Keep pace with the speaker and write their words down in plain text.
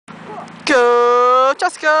Go,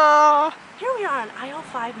 Jessica! Here we are on aisle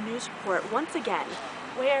 5 news report once again,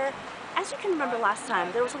 where, as you can remember last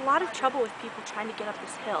time, there was a lot of trouble with people trying to get up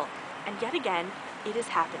this hill, and yet again, it is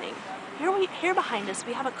happening. Here behind us,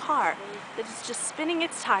 we have a car that is just spinning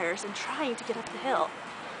its tires and trying to get up the hill.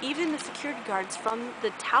 Even the security guards from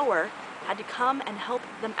the tower had to come and help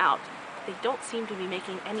them out. They don't seem to be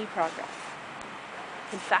making any progress.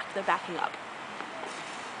 In fact, they're backing up.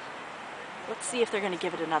 Let's see if they're going to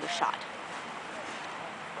give it another shot.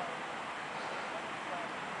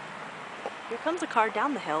 Here comes a car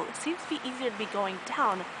down the hill. It seems to be easier to be going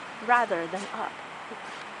down rather than up.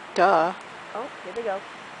 Duh. Oh, here they go.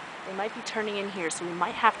 They might be turning in here, so we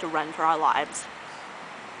might have to run for our lives.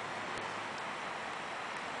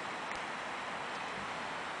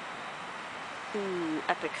 Ooh,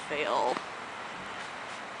 epic fail.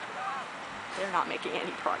 They're not making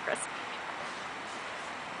any progress.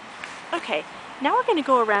 Okay, now we're going to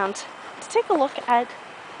go around to take a look at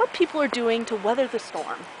what people are doing to weather the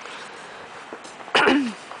storm.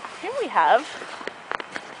 Here we have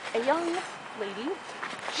a young lady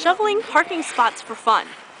shoveling parking spots for fun.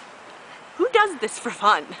 Who does this for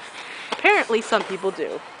fun? Apparently some people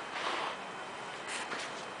do.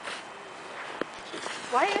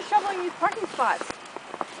 Why are you shoveling these parking spots?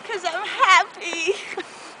 Because I'm happy.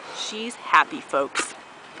 She's happy, folks.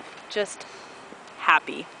 Just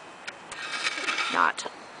happy. Not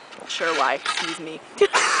sure why, excuse me.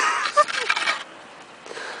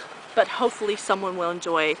 But hopefully someone will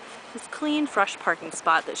enjoy this clean, fresh parking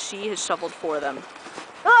spot that she has shoveled for them.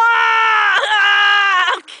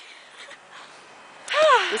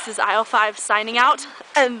 This is aisle 5 signing out,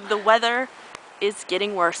 and the weather is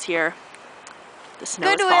getting worse here. The snow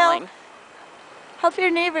is falling. Help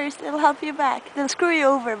your neighbors, they'll help you back. They'll screw you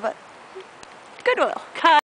over, but goodwill.